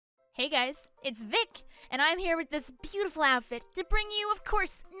Hey guys, it's Vic, and I'm here with this beautiful outfit to bring you, of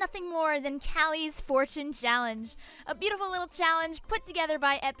course, nothing more than Callie's Fortune Challenge. A beautiful little challenge put together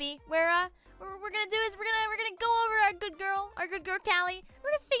by Eppy, where what we're gonna do is we're gonna go over our good girl Callie.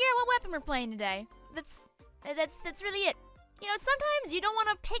 We're gonna figure out what weapon we're playing today. That's really it. You know, sometimes you don't want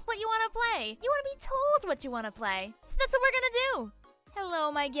to pick what you want to play. You want to be told what you want to play. So that's what we're gonna do.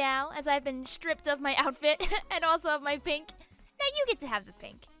 Hello, my gal, as I've been stripped of my outfit and also of my pink. Now you get to have the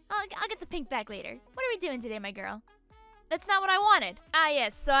pink. I'll get the pink back later. What are we doing today, my girl? That's not what I wanted. Ah,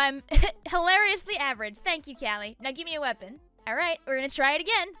 yes, so I'm hilariously average. Thank you, Callie. Now give me a weapon. All right, we're gonna try it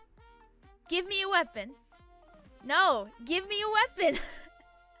again. Give me a weapon. No, give me a weapon.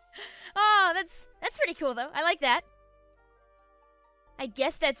 Oh, that's pretty cool, though. I like that. I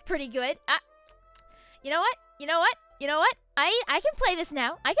guess that's pretty good. You know what? I can play this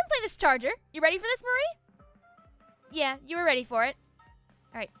now. I can play this charger. You ready for this, Marie? Yeah, you were ready for it.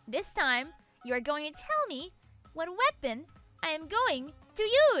 Alright, this time, you are going to tell me what weapon I am going to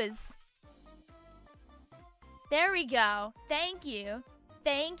use. There we go. Thank you.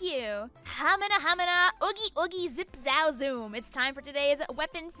 Thank you. Hamina, oogie oogie zip zow zoom. It's time for today's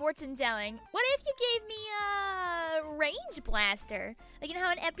weapon fortune telling. What if you gave me a range blaster? Like, you know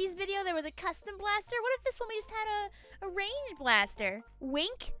how in Eppy's video there was a custom blaster? What if this one we just had a range blaster?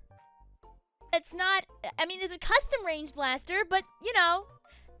 Wink? It's not, I mean, there's a custom range blaster, but, you know,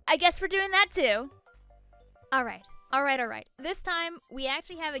 I guess we're doing that too. All right. This time, we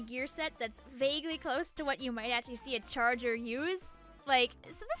actually have a gear set that's vaguely close to what you might actually see a charger use. Like, so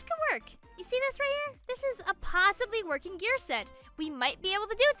this could work. You see this right here? This is a possibly working gear set. We might be able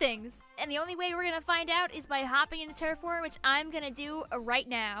to do things. And the only way we're gonna find out is by hopping into Turf War, which I'm gonna do right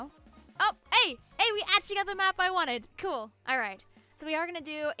now. Oh, hey, we actually got the map I wanted. Cool, all right. So what we are gonna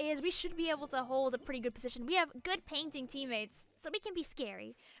do is we should be able to hold a pretty good position. We have good painting teammates, so we can be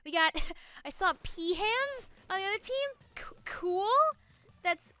scary. We got, I saw P hands on the other team. Cool.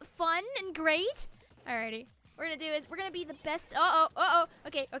 That's fun and great. Alrighty. What we're gonna do is we're gonna be the best.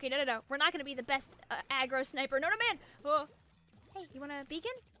 Okay, no. We're not gonna be the best aggro sniper. No, man. Oh. Hey, you want a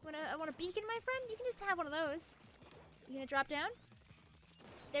beacon? Want a beacon, my friend? You can just have one of those. You gonna drop down?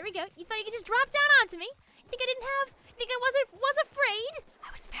 There we go. You thought you could just drop down onto me? You think I didn't have? You think I was afraid?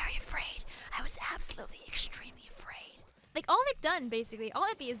 I was very afraid. I was absolutely extremely afraid. Like, all they've done, basically, all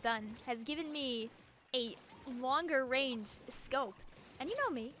Eppy has done, has given me a longer range scope. And you know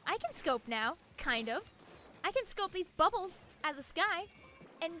me, I can scope now, kind of. I can scope these bubbles out of the sky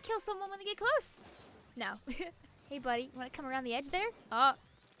and kill someone when they get close. No. Hey, buddy, you want to come around the edge there? Oh.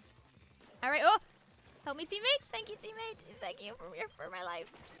 All right. Oh, help me, teammate. Thank you, teammate. Thank you for my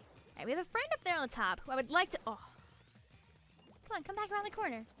life. All right, we have a friend up there on the top who I would like to. Oh. Come on, come back around the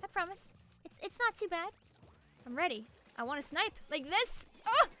corner. I promise. It's not too bad. I'm ready. I want to snipe like this.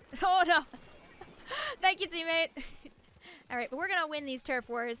 Oh no. Thank you, teammate. All right, but we're gonna win these turf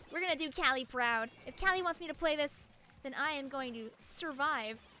wars. We're gonna do Callie proud. If Callie wants me to play this, then I am going to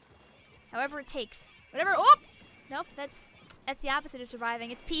survive, however it takes. Whatever. Oh, nope. That's the opposite of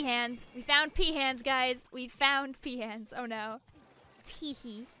surviving. It's pea hands. We found pea hands, guys. We found pea hands. Oh no.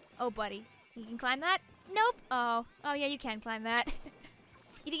 Teehee. Oh, buddy. You can climb that? Nope. Oh yeah, you can climb that.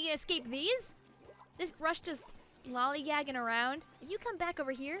 You think you can escape these? This brush just lollygagging around. If you come back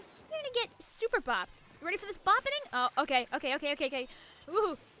over here, you're gonna get super bopped. You ready for this boppening? Oh, okay.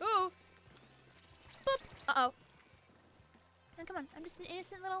 Ooh. Boop. Uh-oh. Now, come on. I'm just an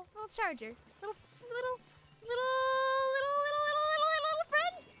innocent little charger. Little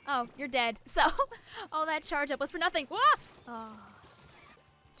friend. Oh, you're dead. So, all that charge up was for nothing. Whoa! Oh.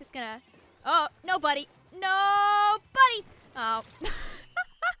 Just gonna... Oh, no, buddy. No, buddy! Oh.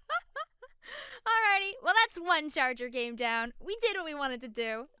 Alrighty. Well, that's one charger game down. We did what we wanted to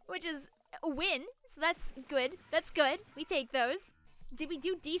do, which is a win. So that's good. That's good. We take those. Did we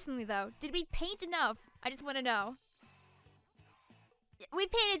do decently, though? Did we paint enough? I just want to know. We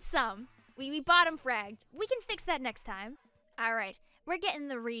painted some. We bottom fragged. We can fix that next time. Alright. We're getting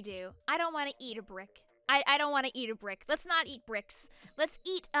the redo. I don't want to eat a brick. I don't want to eat a brick. Let's not eat bricks. Let's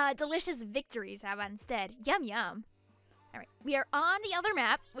eat delicious victories. How about instead? Yum, yum. Alright. We are on the other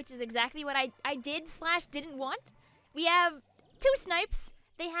map, which is exactly what I did/didn't want. We have 2 snipes.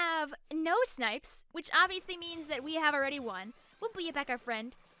 They have no snipes, which obviously means that we have already won. We'll put you back, our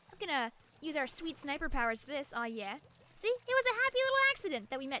friend. I'm gonna use our sweet sniper powers for this. Oh, yeah. See? It was a happy little accident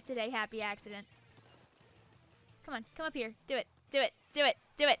that we met today. Happy accident. Come on. Come up here. Do it. Come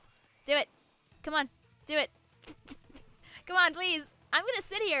on. Do it. Come on, please. I'm gonna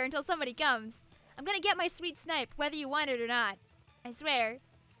sit here until somebody comes. I'm gonna get my sweet snipe, whether you want it or not. I swear.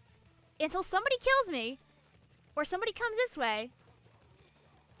 Until somebody kills me, or somebody comes this way.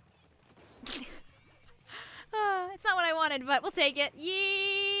 wanted, but we'll take it.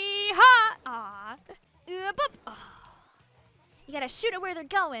 Yee-haw! Aw. Boop. Oh. You gotta shoot at where they're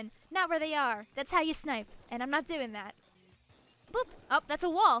going, not where they are. That's how you snipe, and I'm not doing that. Boop. Oh, that's a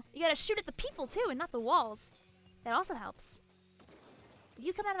wall. You gotta shoot at the people, too, and not the walls. That also helps. If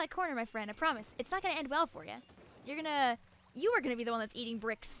you come out of that corner, my friend, I promise, it's not gonna end well for you. You are gonna be the one that's eating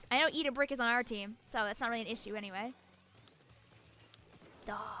bricks. I know eat a brick is on our team, so that's not really an issue anyway.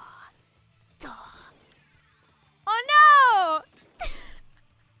 Duh. Duh. Oh no!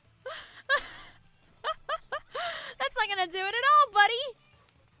 That's not gonna do it at all, buddy.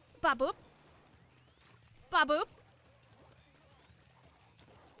 Ba-boop. Ba-boop.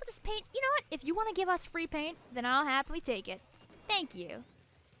 We'll just paint. You know what? If you want to give us free paint, then I'll happily take it. Thank you.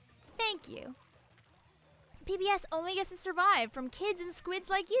 Thank you. PBS only gets to survive from kids and squids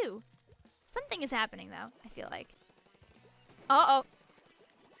like you. Something is happening, though, I feel like. Uh-oh.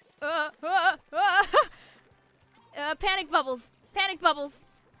 Panic bubbles. Panic bubbles.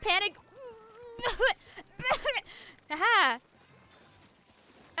 Panic. Haha.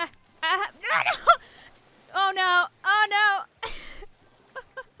 Oh no. Oh no.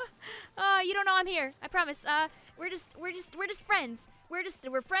 Oh, you don't know I'm here. I promise. We're just friends.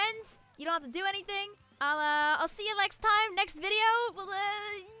 We're friends. You don't have to do anything. I'll see you next time. Next video. Well,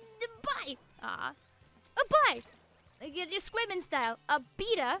 bye. Bye. Get your Squidman style. A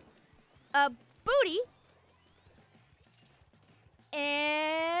beta. A booty.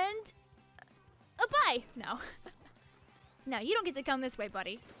 And a bye. No. No, you don't get to come this way,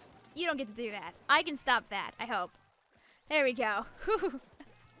 buddy. You don't get to do that. I can stop that, I hope. There we go.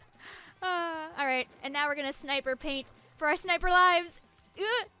 Alright, and now we're gonna sniper paint for our sniper lives.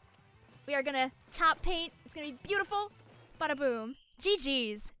 We are gonna top paint. It's gonna be beautiful. Bada boom.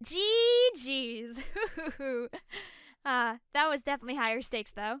 GG's. GG's. That was definitely higher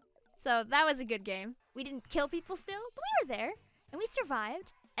stakes, though. So that was a good game. We didn't kill people still, but we were there. And we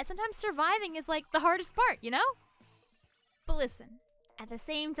survived. And sometimes surviving is like the hardest part, you know? But listen, at the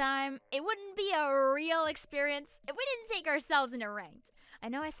same time, it wouldn't be a real experience if we didn't take ourselves into ranked. I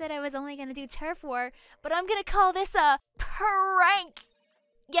know I said I was only gonna do turf war, but I'm gonna call this a prank.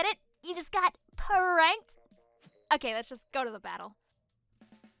 Get it? You just got pranked? Okay, let's just go to the battle.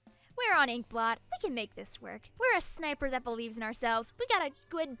 We're on Inkblot. We can make this work. We're a sniper that believes in ourselves. We got a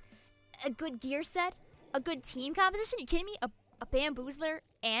good gear set, a good team composition. You kidding me? A bamboozler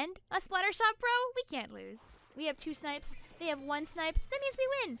and a Splattershot Pro? We can't lose. We have 2 snipes. They have 1 snipe. That means we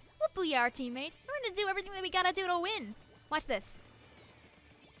win. We'll booyah our teammate. We're gonna do everything that we gotta do to win. Watch this.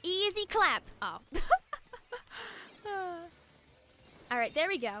 Easy clap. Oh. Alright, there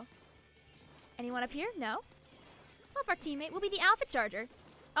we go. Anyone up here? No? Help our teammate. We'll be the Alpha Charger.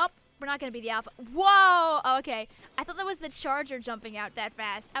 Oh, we're not gonna be the Alpha. Whoa! Oh, okay. I thought that was the Charger jumping out that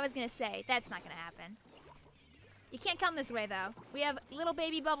fast. I was gonna say, that's not gonna happen. You can't come this way, though. We have little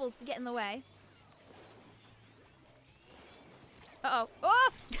baby bubbles to get in the way. Uh-oh.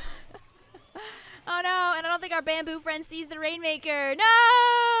 Oh! Oh, no. And I don't think our bamboo friend sees the Rainmaker.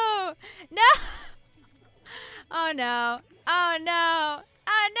 No! No! Oh, no. Oh, no.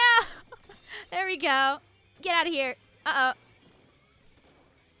 Oh, no! There we go. Get out of here. Uh-oh.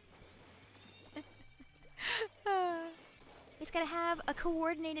 Just gotta have a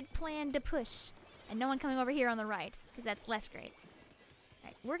coordinated plan to push. And no one coming over here on the right, because that's less great.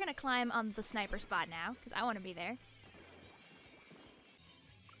 Alright, we're gonna climb on the sniper spot now, because I want to be there.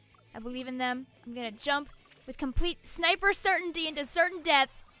 I believe in them. I'm gonna jump with complete sniper certainty into certain death.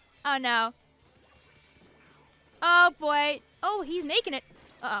 Oh no. Oh boy. Oh, he's making it.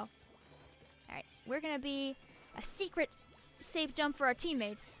 Uh-oh. Alright, we're gonna be a secret safe jump for our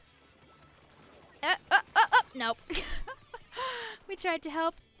teammates. Nope. We tried to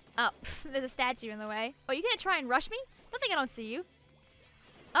help. Oh, there's a statue in the way. Oh, you gonna try and rush me? Don't think I don't see you.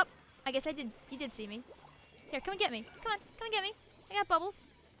 Oh, I guess I did. You did see me. Here, come and get me. Come on, come and get me. I got bubbles.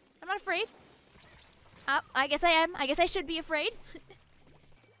 I'm not afraid. Oh, I guess I am. I guess I should be afraid.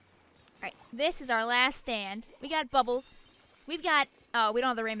 Alright, this is our last stand. We got bubbles. We've got... Oh, we don't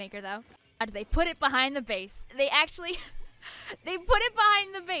have the Rainmaker, though. They put it behind the base. They actually... they put it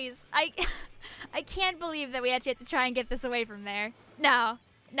behind the base. I can't believe that we actually have to try and get this away from there. No.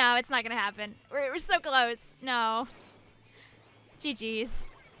 No, it's not gonna happen. We're so close. No. GG's.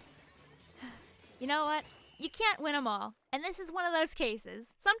 You know what? You can't win them all. And this is one of those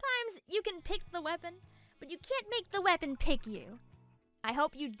cases. Sometimes you can pick the weapon, but you can't make the weapon pick you. I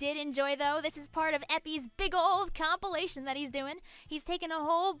hope you did enjoy, though. This is part of Eppy's big old compilation that he's doing. He's taken a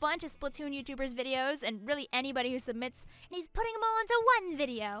whole bunch of Splatoon YouTubers' videos, and really anybody who submits, and he's putting them all into one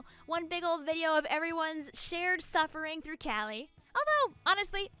video. One big old video of everyone's shared suffering through Callie. Although,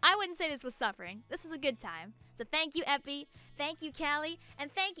 honestly, I wouldn't say this was suffering. This was a good time. So thank you, Eppy, thank you, Callie,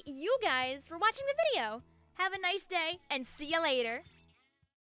 and thank you guys for watching the video. Have a nice day, and see you later.